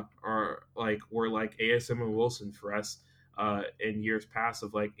Zaha were like ASM and Wilson for us in years past,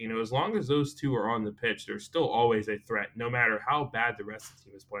 of like, as long as those two are on the pitch, there's still always a threat, no matter how bad the rest of the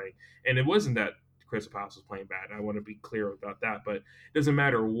team is playing. And it wasn't that Crystal Palace was playing bad. I want to be clear about that, but it doesn't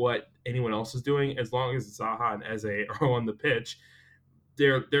matter what anyone else is doing, as long as Zaha and Eze are on the pitch,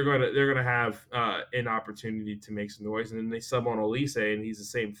 they're gonna have an opportunity to make some noise, and then they sub on Elise, and he's the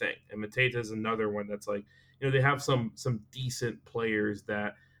same thing. And Mateta is another one that's like, they have some decent players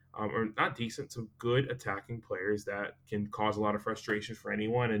that, or not decent, some good attacking players that can cause a lot of frustration for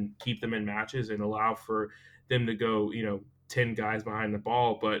anyone and keep them in matches and allow for them to go 10 guys behind the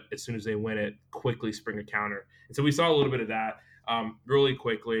ball, but as soon as they win it, quickly spring a counter. And so we saw a little bit of that really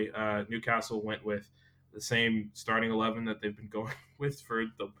quickly. Newcastle went with the same starting 11 that they've been going with for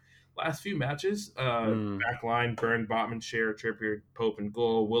the last few matches. Back line, Burn, Botman, Scherer, Trippier, Pope, and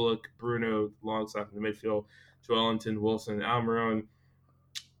goal. Willock, Bruno, alongside in the midfield. Joelinton, Wilson, Almiron.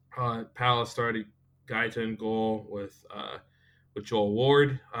 Palace started Gaeta in goal with Joel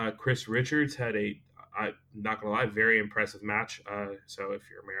Ward. Chris Richards had I'm not going to lie, very impressive match. So if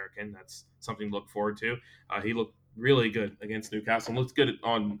you're American, that's something to look forward to. He looked really good against Newcastle and looked good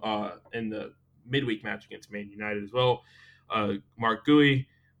on in the midweek match against Man United as well. Mark Gui,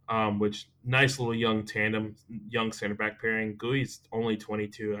 which nice little young tandem, young center back pairing. Gui's only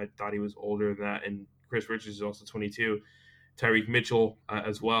 22. I thought he was older than that. And Chris Richards is also 22. Tyreek Mitchell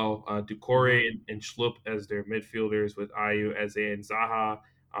as well. Doucouré and Schlupp as their midfielders, with Ayew, Eze, and Zaha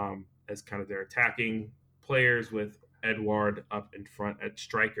as kind of their attacking players, with Edouard up in front at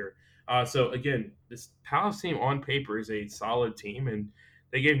striker. So again, this Palace team on paper is a solid team, and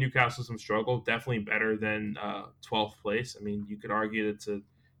they gave Newcastle some struggle. Definitely better than 12th place. I mean, you could argue that it's a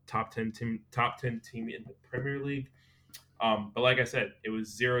top 10 team in the Premier League. But like I said, it was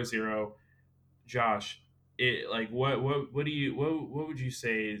 0-0. Josh, what would you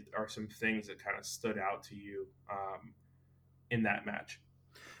say are some things that kind of stood out to you in that match?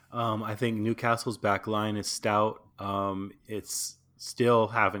 I think Newcastle's back line is stout. It's still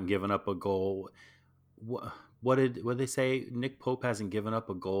haven't given up a goal. What did they say? Nick Pope hasn't given up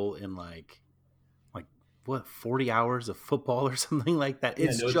a goal in like 40 hours of football or something like that.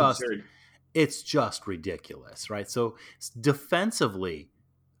 It's just ridiculous, right? So defensively,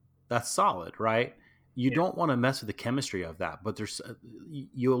 that's solid, right? You don't want to mess with the chemistry of that, but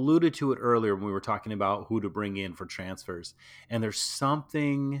you alluded to it earlier when we were talking about who to bring in for transfers, and there's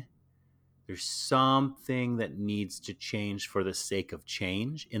something that needs to change for the sake of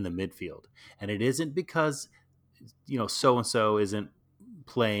change in the midfield. And it isn't because so-and-so isn't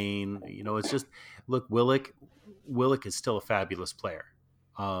playing, it's just, look, Willock is still a fabulous player.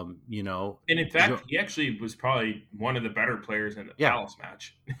 And in fact, he actually was probably one of the better players in the Palace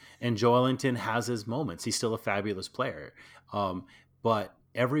match. And Joelinton has his moments. He's still a fabulous player. But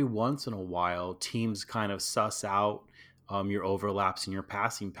every once in a while, teams kind of suss out your overlaps and your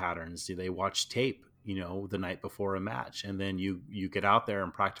passing patterns. They watch tape, the night before a match, and then you get out there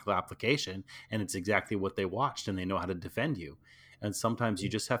in practical application, and it's exactly what they watched, and they know how to defend you. And sometimes you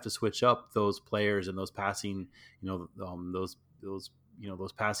just have to switch up those players and those passing, those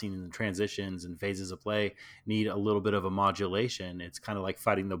passing and transitions and phases of play need a little bit of a modulation. It's kind of like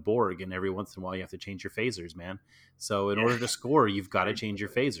fighting the Borg, and every once in a while you have to change your phasers, man. So in order to score, you've got to change your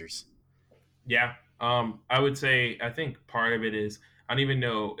phasers. Yeah. I would say, I think part of it is, I don't even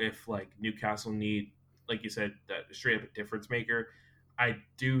know if Newcastle need, like you said, straight up a difference maker. I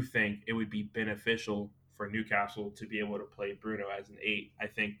do think it would be beneficial for Newcastle to be able to play Bruno as an 8. I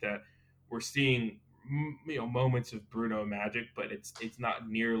think that we're seeing moments of Bruno magic, but it's not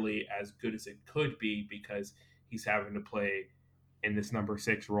nearly as good as it could be because he's having to play in this number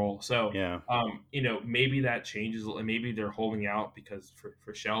 6 role. So maybe that changes, and maybe they're holding out because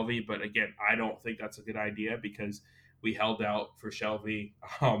for Shelvey. But again, I don't think that's a good idea, because we held out for Shelvey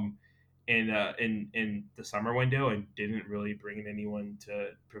in the summer window and didn't really bring in anyone to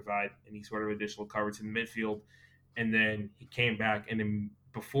provide any sort of additional coverage in the midfield. And then he came back, and then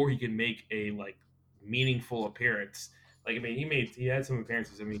before he could make a meaningful appearance, he had some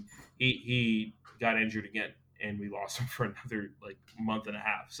appearances. I mean, he got injured again, and we lost him for another month and a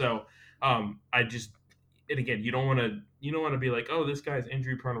half. So again, you don't want to be like, oh, this guy's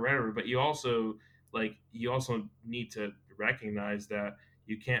injury prone or whatever, but you also need to recognize that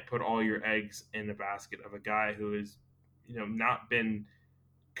you can't put all your eggs in the basket of a guy who has not been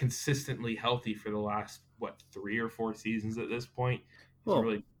consistently healthy for the last 3 or 4 seasons at this point.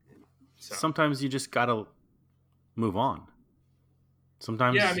 Sometimes you just gotta move on.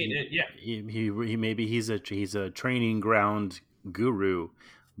 Sometimes, he maybe he's a training ground guru,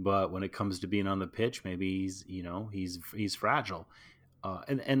 but when it comes to being on the pitch, maybe he's fragile,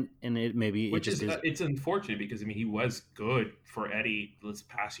 and it maybe it's unfortunate, because he was good for Eddie this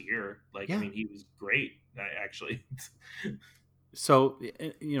past year. He was great actually. So,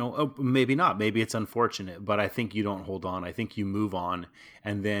 maybe not. Maybe it's unfortunate, but I think you don't hold on. I think you move on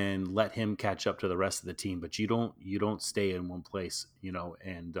and then let him catch up to the rest of the team. But you don't stay in one place,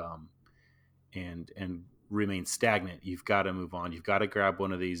 and remain stagnant. You've got to move on. You've got to grab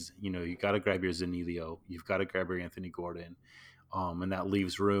one of these. You got to grab your Zanilio. You've got to grab your Anthony Gordon, and that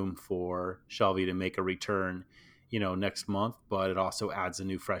leaves room for Shelby to make a return, next month. But it also adds a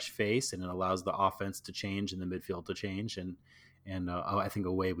new fresh face, and it allows the offense to change and the midfield to change, and I think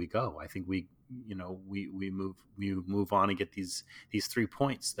away we go. I think we move on and get these 3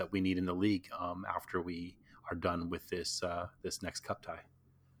 points that we need in the league after we are done with this next cup tie.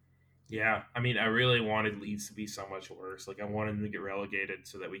 Yeah, I mean, I really wanted Leeds to be so much worse. Like, I wanted them to get relegated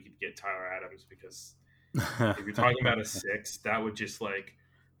so that we could get Tyler Adams, because if you're talking about a 6, that would just like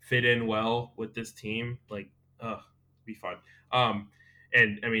fit in well with this team. Like, be fun.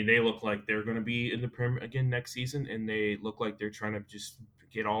 And I mean, they look like they're going to be in the Prem again next season, and they look like they're trying to just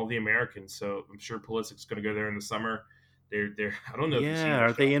get all the Americans. So I'm sure Pulisic's going to go there in the summer. They're I don't know. Yeah,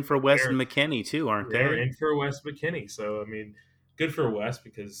 are they in for Weston McKennie too? Aren't they? They're in for Wes McKennie. So I mean, good for Wes,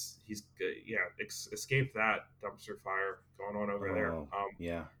 because he's escaped that dumpster fire going on over there.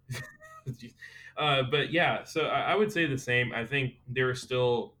 Yeah. But yeah, so I would say the same. I think there's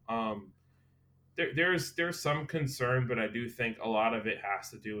still there's some concern, but I do think a lot of it has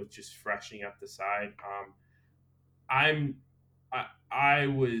to do with just freshening up the side. I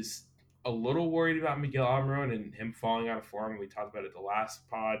was a little worried about Miguel Almiron and him falling out of form. We talked about it the last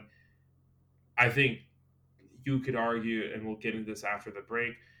pod. I think you could argue, and we'll get into this after the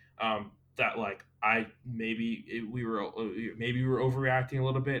break, that like we were overreacting a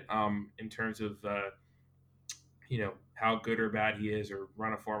little bit in terms of how good or bad he is, or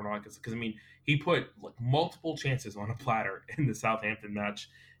run a form and all that. Because I mean, he put like multiple chances on a platter in the Southampton match,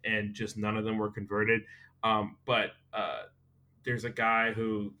 and just none of them were converted. But there's a guy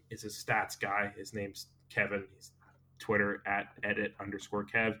who is a stats guy. His name's Kevin. He's Twitter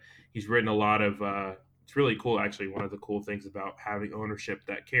 @edit_Kev. He's written a lot of. It's really cool, actually. One of the cool things about having ownership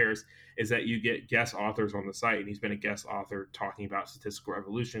that cares is that you get guest authors on the site, and he's been a guest author talking about statistical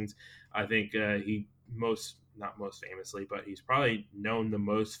revolutions. I think not most famously, but he's probably known the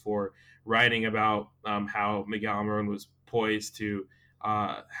most for writing about how Miguel Almiron was poised to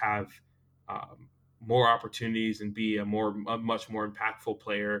have more opportunities and be a much more impactful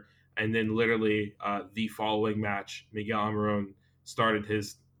player. And then literally the following match, Miguel Almiron started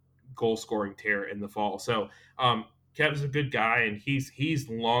his goal scoring tear in the fall. So Kev's a good guy, and he's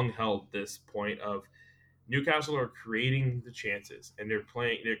long held this point of Newcastle are creating the chances, and they're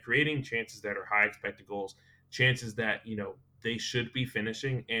creating chances that are high expected goals, chances that they should be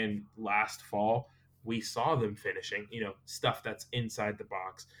finishing. And last fall we saw them finishing stuff that's inside the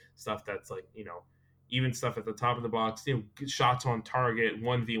box, stuff that's like even stuff at the top of the box, shots on target,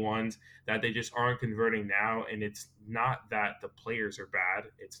 1v1s that they just aren't converting now. And it's not that the players are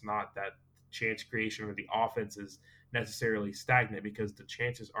bad. It's not that chance creation or the offense is necessarily stagnant, because the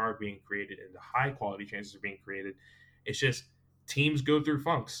chances are being created and the high quality chances are being created. It's just teams go through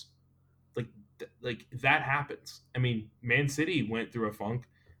funks. Like that happens. I mean, Man City went through a funk.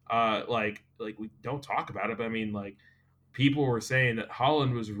 Like we don't talk about it, but I mean, like, people were saying that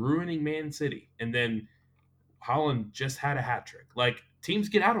Haaland was ruining Man City, and then Haaland just had a hat trick. Like, teams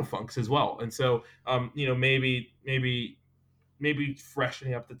get out of funks as well, and so maybe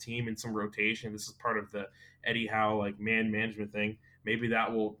freshening up the team in some rotation. This is part of the Eddie Howe like man management thing. Maybe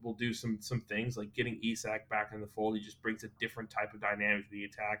that will do some things, like getting Isak back in the fold. He just brings a different type of dynamic to the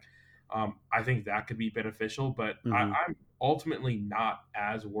attack. I think that could be beneficial, but I'm ultimately not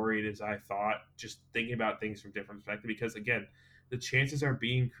as worried as I thought, just thinking about things from different perspective, because again, the chances are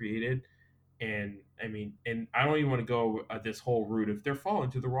being created. And I mean, and I don't even want to go this whole route if they're falling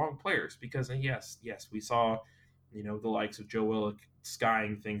to the wrong players, because yes, we saw, the likes of Joe Willock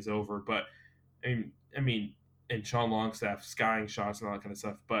skying things over, but I mean, and Sean Longstaff skying shots and all that kind of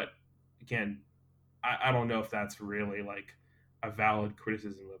stuff. But again, I don't know if that's really like a valid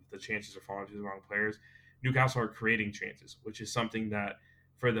criticism of the chances are falling to the wrong players. Newcastle are creating chances, which is something that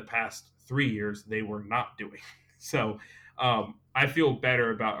for the past 3 years they were not doing. So I feel better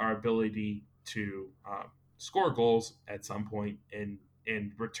about our ability to score goals at some point and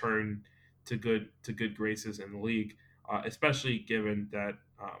return to good graces in the league, especially given that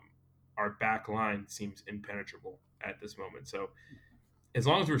our back line seems impenetrable at this moment. So as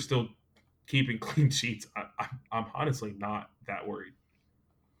long as we're still keeping clean sheets, I'm honestly not that worried.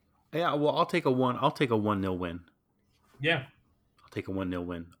 Yeah, well, I'll take a 1-0 win. Yeah, I'll take a 1-0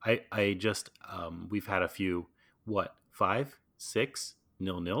 win. I just we've had a few 5-6 0-0s.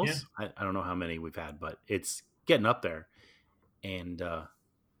 Yeah. I don't know how many we've had, but it's getting up there. and a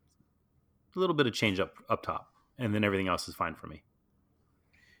little bit of change up top, and then everything else is fine for me.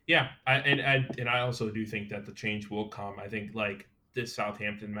 Yeah, I also do think that the change will come. I think like this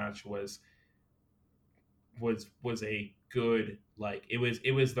Southampton match was a good, like it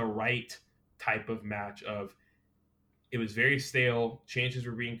was the right type of match. Of it was very stale. Chances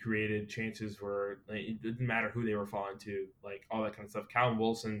were being created. Chances were, like, it didn't matter who they were falling to, like all that kind of stuff. Callum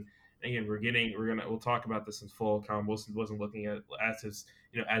Wilson, again, we'll talk about this in full. Callum Wilson wasn't looking at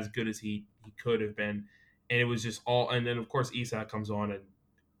as good as he could have been, and it was just all. And then of course Isak comes on and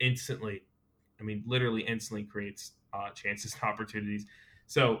instantly, I mean literally instantly creates chances and opportunities.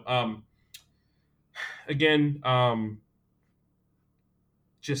 So again,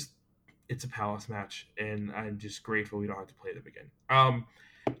 just it's a Palace match, and I'm just grateful we don't have to play them again.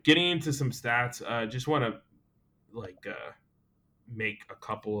 Getting into some stats, just want to make a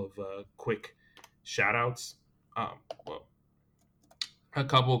couple of quick shout outs. A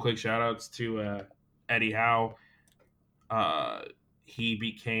couple of quick shout outs to Eddie Howe. He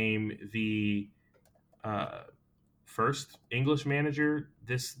became the first English manager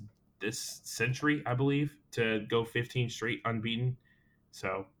this century, I believe, to go 15 straight unbeaten.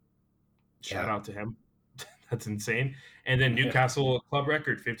 So shout out to him. That's insane. And then Newcastle, club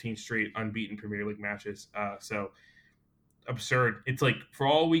record, 15 straight unbeaten Premier League matches. So absurd. It's like, for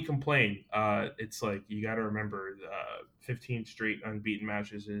all we complain, it's like you got to remember 15 straight unbeaten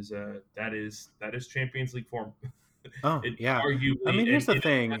matches is that is Champions League form. Oh, yeah. Arguably, I mean, here's the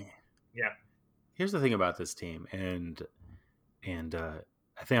thing. Yeah. Here's the thing about this team, and I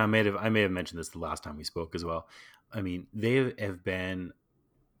think I may have mentioned this the last time we spoke as well. I mean, they have been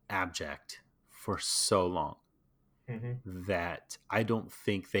abject for so long that I don't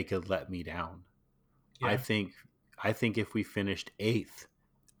think they could let me down. Yeah. I think if we finished 8th,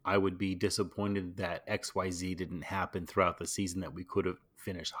 I would be disappointed that XYZ didn't happen throughout the season, that we could have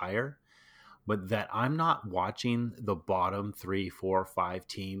finished higher. But that I'm not watching the bottom 3, 4, 5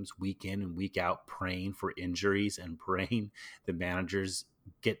 teams week in and week out praying for injuries and praying the managers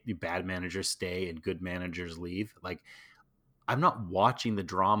get the bad managers stay and good managers leave. Like, I'm not watching the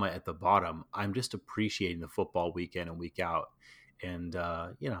drama at the bottom. I'm just appreciating the football week in and week out. And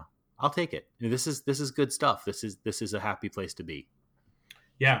I'll take it. This is good stuff. This is a happy place to be.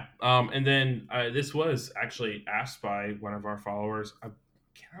 Yeah. And then this was actually asked by one of our followers. I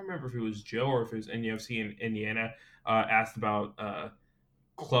can't remember if it was Joe or if it was NUFC in Indiana, asked about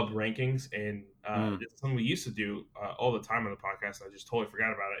club rankings. And it's something we used to do all the time on the podcast. I just totally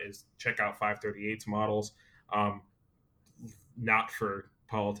forgot about it, is check out 538's models. Not for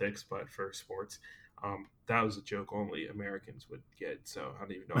politics, but for sports. That was a joke only Americans would get, so I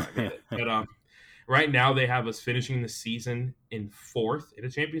don't even know how I made it. But right now they have us finishing the season in 4th in a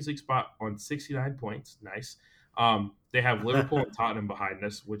Champions League spot on 69 points. Nice. They have Liverpool and Tottenham behind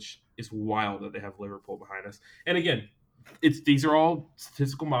us, which is wild that they have Liverpool behind us. And again, these are all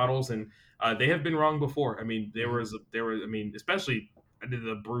statistical models, and they have been wrong before. I mean, especially under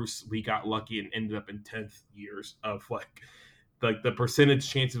the Bruce, we got lucky and ended up in 10th years of like the percentage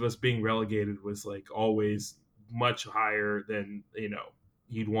chance of us being relegated was like always much higher than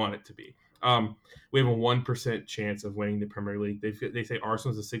you'd want it to be. We have a 1% chance of winning the Premier League. They say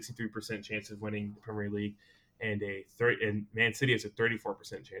Arsenal has a 63% chance of winning the Premier League, and Man City has a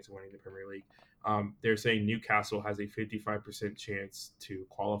 34% chance of winning the Premier League. They're saying Newcastle has a 55% chance to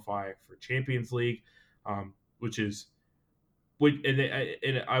qualify for Champions League, and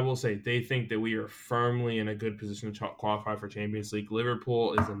I will say they think that we are firmly in a good position to qualify for Champions League.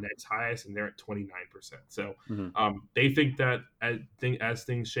 Liverpool is the next highest, and they're at 29%. So they think that as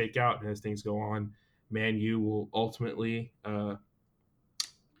things shake out and as things go on, Man U will ultimately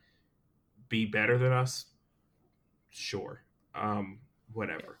be better than us. Sure.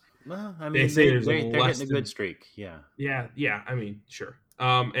 Whatever. Well, I mean, they're getting a good streak. Yeah. Yeah. I mean, sure.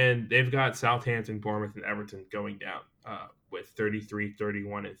 And they've got Southampton, Bournemouth, and Everton going down with 33,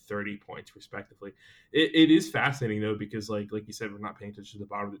 31, and 30 points, respectively. It is fascinating, though, because, like you said, we're not paying attention to the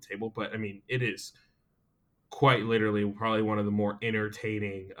bottom of the table. But, I mean, it is quite literally probably one of the more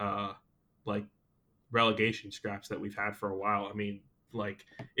entertaining, relegation scraps that we've had for a while. I mean, like,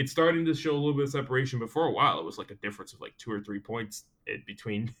 it's starting to show a little bit of separation, but for a while it was like a difference of like 2 or 3 points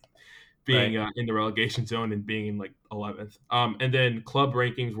between being in the relegation zone and being in like 11th. And then club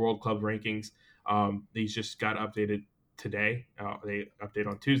rankings, world club rankings, these just got updated today. They update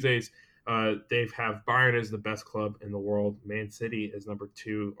on Tuesdays. They have Bayern as the best club in the world, Man City as number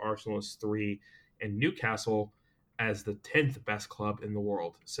 2, Arsenal is 3, and Newcastle as the 10th best club in the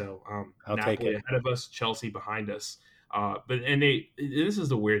world. So Napoli ahead of us, Chelsea behind us. This is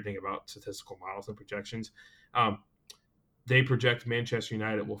the weird thing about statistical models and projections. They project Manchester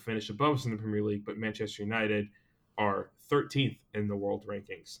United will finish above us in the Premier League, but Manchester United are 13th in the world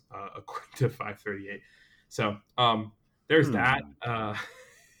rankings, according to 538. So there's that.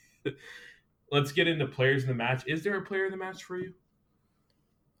 Let's get into players in the match. Is there a player in the match for you?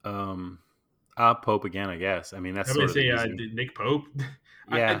 Pope again, I guess. I mean, that's sort of easy. Nick Pope.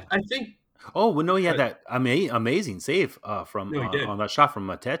 Yeah, I think. Oh well, no, he had that amazing save from on that shot from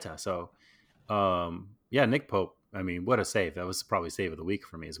Mateta. So, yeah, Nick Pope. I mean, what a save! That was probably save of the week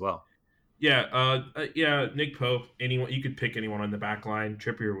for me as well. Yeah, Nick Pope. Anyone you could pick anyone on the back line.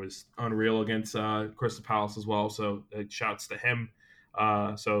 Trippier was unreal against Crystal Palace as well. So shouts to him.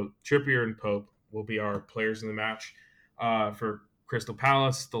 So Trippier and Pope will be our players in the match for Crystal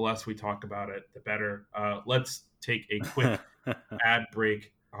Palace. The less we talk about it, the better. Let's take a quick ad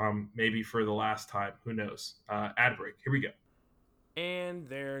break. Maybe for the last time. Who knows? Ad break. Here we go. And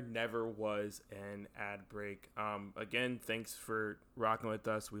there never was an ad break. Again, thanks for rocking with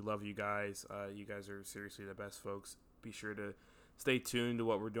us. We love you guys. You guys are seriously the best folks. Be sure to stay tuned to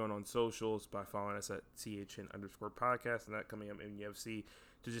what we're doing on socials by following us at CHN_podcast and that coming up in UFC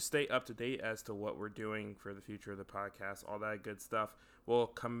to just stay up to date as to what we're doing for the future of the podcast, all that good stuff. We'll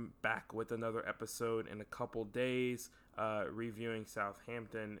come back with another episode in a couple days, reviewing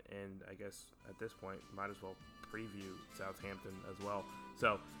Southampton, and I guess at this point, might as well preview Southampton as well.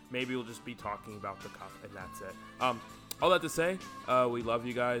 So maybe we'll just be talking about the cup, and that's it. All that to say, we love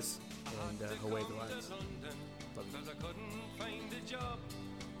you guys, and away the lads. Love you. I couldn't find a job,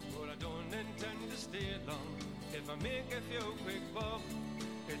 but I don't intend to stay long. If I make a few quick bob,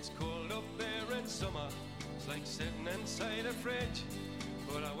 it's cold up there in summer. It's like sitting inside a fridge,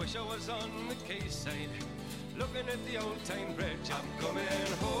 but I wish I was on the quayside, looking at the old town bridge. I'm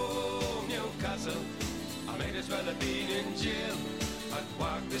coming home, Newcastle. I might as well have been in jail. I'd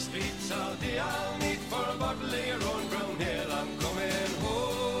walk the streets all day. I'll need for a bottle of your own brown ale. I'm coming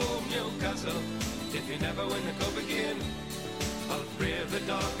home, Newcastle. If you never win the cup again, I'll brave the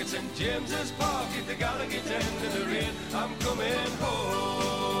dark at St. James's Park at the Gallagher End in the rain. I'm coming home.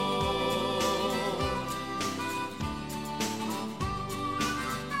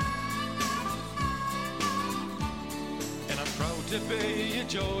 And I'm proud to be a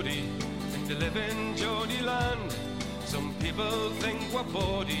Geordie and to live in Geordie land. Some people think we're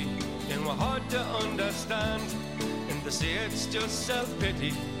bawdy and we're hard to understand, and they say it's just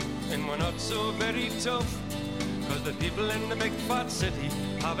self-pity and we're not so very tough, cause the people in the big fat city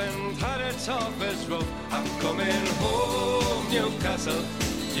haven't had it half as rough. I'm coming home, Newcastle.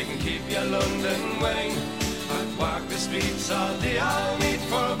 You can keep your London wine. I'd walk the streets all day. I'll meet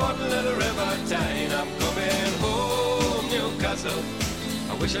for a bottle of the River Tyne. I'm coming home, Newcastle.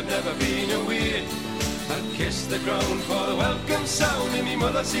 I wish I'd never been away. I'd kiss the ground for the welcome sound and me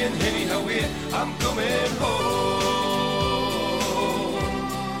mother saying, "Henny, how are you?" I'm coming home.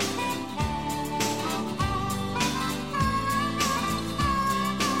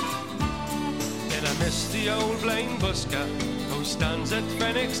 Miss the old blind busker who stands at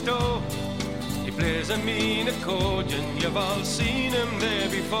Fenwick's door. He plays a mean accordion, you've all seen him there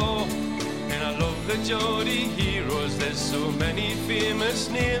before. And I love the Geordie heroes, there's so many famous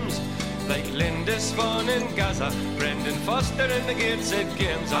names, like Lindisfarne and Gaza, Brendan Foster and the Gateshead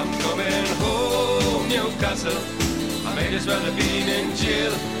Games. I'm coming home, Newcastle. I might as well have been in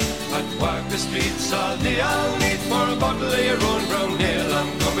jail. I'd walk the streets all day. I'll need for a bottle of your own brown ale.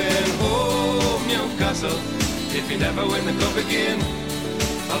 I'm coming home, Newcastle. If you never win the cup again,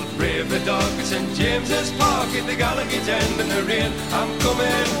 I'll brave the dark at St. James's Park at the Gallagher End in the rain. I'm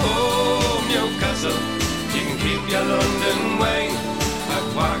coming home, Newcastle. You can keep your London wine. I'd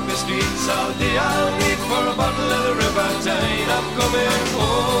walk the streets all day. I'll need for a bottle of the River Tyne. I'm coming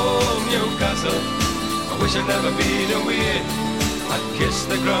home, Newcastle. I wish I'd never been away. I'd kiss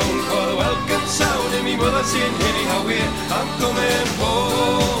the ground for the welcome sound and me mother saying, "Henny, how are you?" I'm coming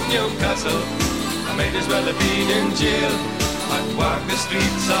home, Newcastle. I might as well have been in jail. I'd walk the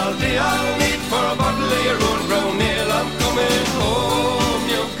streets all day. I'll need for a bottle of your own brown ale. I'm coming home,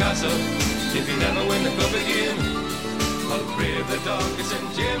 Newcastle. If you never win the cup again, I'll brave the dark at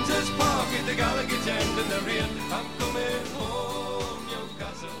St. James's Park at the Gallagher End in the rain. I'm coming